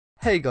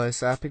Hey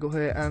guys, Pickle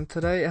here, and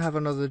today I have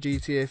another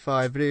GTA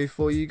 5 video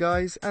for you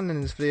guys, and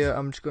in this video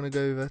I'm just going to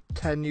go over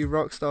 10 new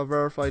Rockstar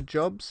verified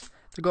jobs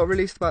that got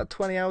released about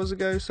 20 hours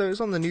ago, so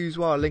it's on the news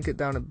wire. I'll link it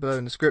down below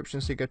in the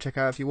description so you can go check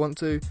out if you want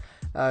to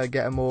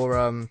get a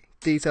more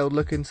detailed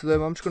look into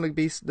them. I'm just going to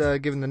be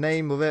giving the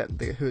name of it,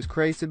 who it's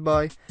created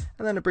by,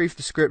 and then a brief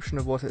description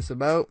of what it's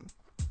about.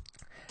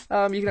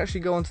 You can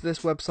actually go onto this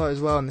website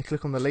as well and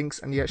click on the links,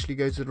 and you actually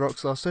go to the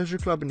Rockstar Social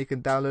Club and you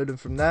can download them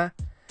from there.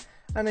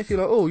 And if you're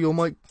like, oh, your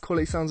mic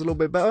quality sounds a little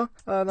bit better,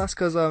 that's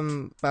because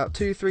about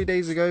 2-3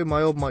 days ago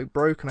my old mic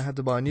broke and I had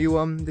to buy a new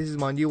one. This is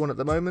my new one at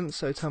the moment,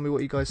 so tell me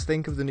what you guys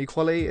think of the new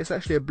quality. It's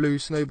actually a blue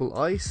snowball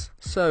ice.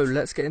 So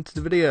let's get into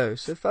the video.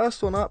 So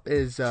first one up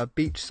is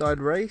Beachside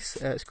Race.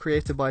 It's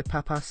created by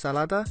Papa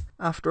Salada.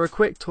 After a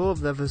quick tour of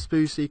the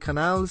Vespucci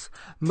canals,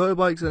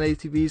 motorbikes and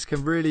ATVs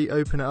can really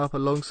open it up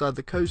alongside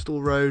the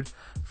coastal road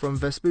from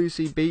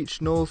Vespucci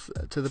Beach north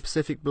to the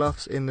Pacific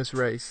Bluffs in this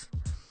race.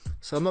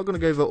 So I'm not going to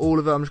go over all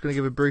of it, I'm just going to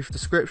give a brief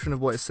description of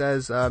what it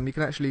says. You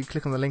can actually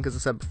click on the link as I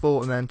said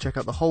before and then check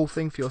out the whole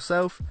thing for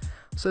yourself.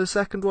 So the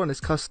second one is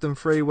Custom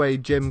Freeway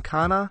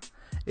Gymkhana.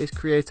 It's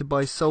created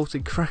by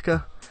Salted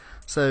Cracker.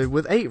 So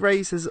with 8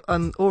 races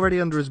already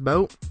under his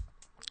belt,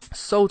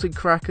 Salted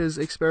Cracker's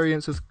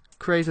experience with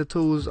creator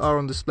tools are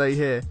on display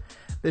here.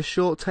 This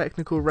short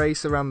technical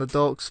race around the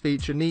docks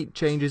feature neat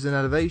changes in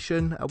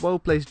elevation, a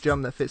well-placed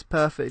jump that fits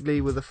perfectly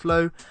with the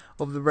flow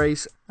of the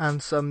race,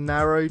 and some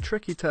narrow,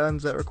 tricky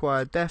turns that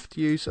require deft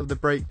use of the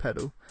brake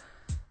pedal.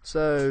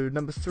 So,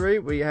 number 3,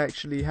 we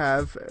actually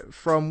have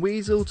From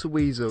Weasel to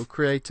Weasel,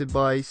 created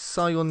by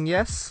Sion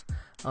Yes.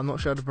 I'm not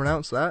sure how to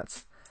pronounce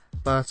that.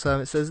 But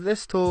it says,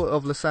 this tour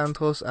of Los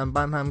Santos and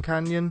Banham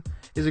Canyon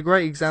is a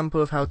great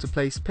example of how to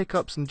place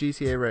pickups in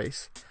GTA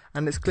race.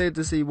 And it's clear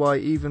to see why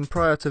even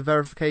prior to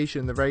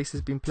verification the race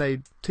has been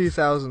played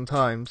 2,000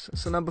 times.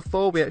 So number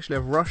 4, we actually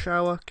have Rush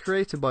Hour,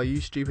 created by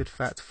You Stupid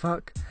Fat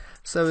Fuck.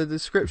 So the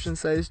description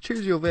says,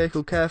 choose your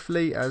vehicle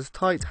carefully as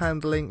tight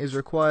handling is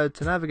required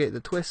to navigate the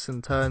twists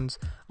and turns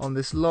on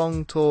this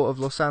long tour of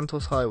Los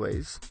Santos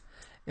highways.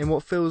 In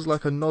what feels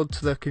like a nod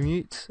to the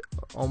commute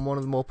on one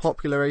of the more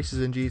popular races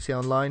in GTA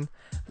Online,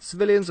 the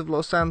civilians of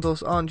Los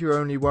Santos aren't your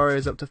only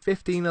worries. Up to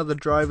 15 other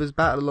drivers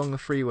battle along the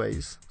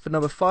freeways. For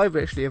number 5,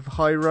 we actually have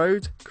High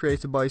Road,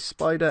 created by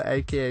Spider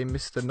aka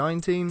Mr.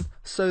 19.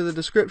 So the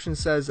description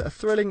says, a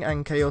thrilling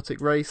and chaotic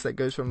race that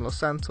goes from Los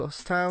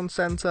Santos town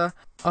centre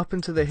up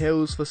into the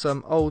hills for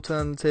some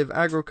alternative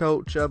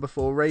agriculture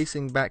before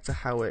racing back to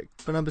Howick.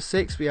 For number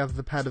 6, we have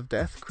The Pad of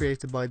Death,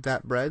 created by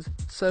Dat Bread.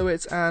 So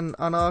it's an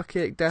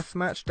anarchic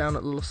deathmatch down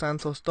at the Los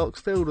Santos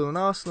docks filled with an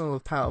arsenal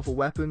of powerful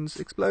weapons,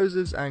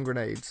 explosives and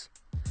grenades.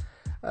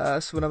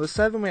 So for number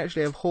 7, we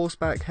actually have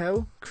Horseback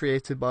Hell,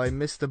 created by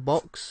Mr.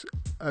 Box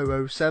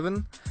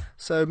 007.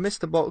 So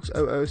Mr. Box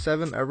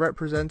 007, a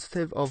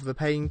representative of the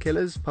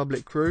Painkillers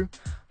public crew,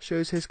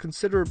 shows his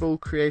considerable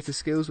creative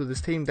skills with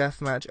his team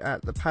deathmatch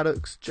at the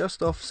paddocks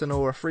just off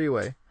Sonora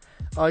Freeway.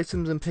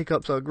 Items and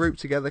pickups are grouped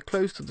together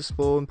close to the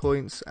spawn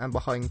points and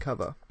behind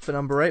cover. For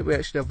number 8, we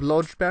actually have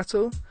Lodge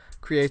Battle,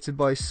 created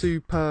by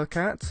Super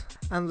Cat,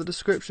 and the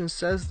description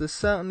says there's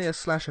certainly a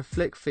slasher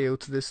flick feel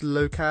to this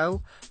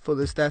locale for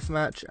this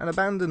deathmatch, an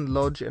abandoned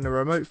lodge in a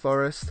remote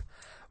forest.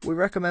 We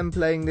recommend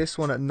playing this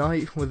one at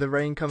night with the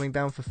rain coming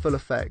down for full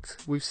effect.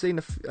 We've seen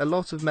a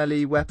lot of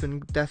melee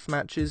weapon death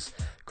matches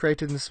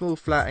created in small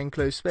flat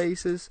enclosed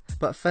spaces,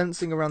 but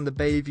fencing around the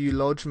Bayview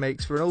Lodge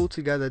makes for an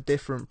altogether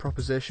different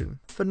proposition.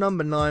 For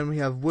number 9, we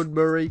have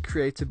Woodbury,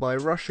 created by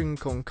Russian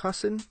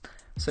Concussion.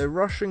 So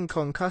Russian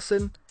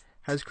Concussion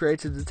has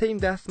created the team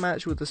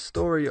deathmatch with a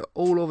story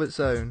all of its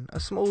own.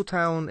 A small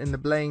town in the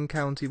Blaine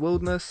County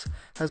wilderness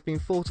has been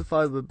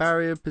fortified with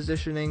barrier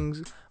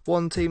positionings,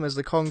 one team as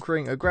the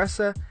conquering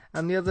aggressor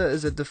and the other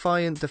as the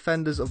defiant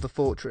defenders of the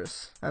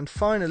fortress. And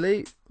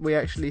finally, we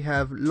actually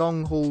have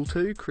Long Haul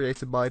 2,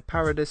 created by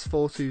Paradis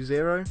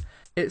 420.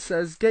 It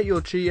says, get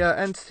your Cheetah,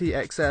 Entity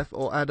XF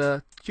or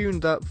Adder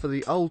tuned up for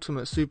the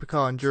ultimate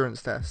supercar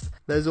endurance test.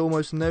 There's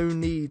almost no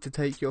need to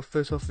take your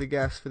foot off the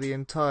gas for the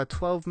entire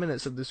 12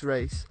 minutes of this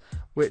race,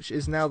 which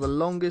is now the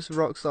longest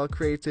Rockstar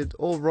created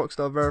or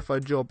Rockstar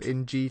verified job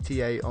in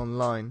GTA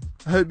Online.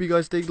 I hope you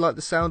guys did like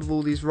the sound of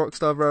all these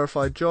Rockstar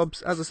verified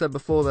jobs. As I said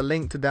before, the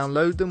link to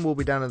download them will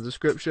be down in the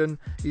description.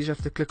 You just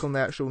have to click on the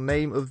actual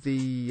name of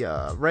the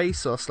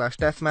race or /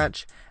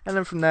 deathmatch, and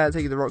then from there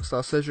take you to the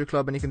Rockstar Social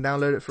Club and you can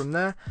download it from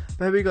there.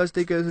 But I hope you guys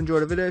did guys enjoy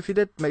the video. If you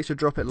did, make sure to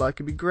drop it a like,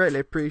 it'd be greatly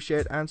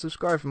appreciated, and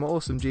subscribe for more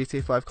awesome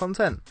GTA 5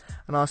 content.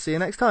 And I'll see you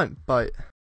next time. Bye.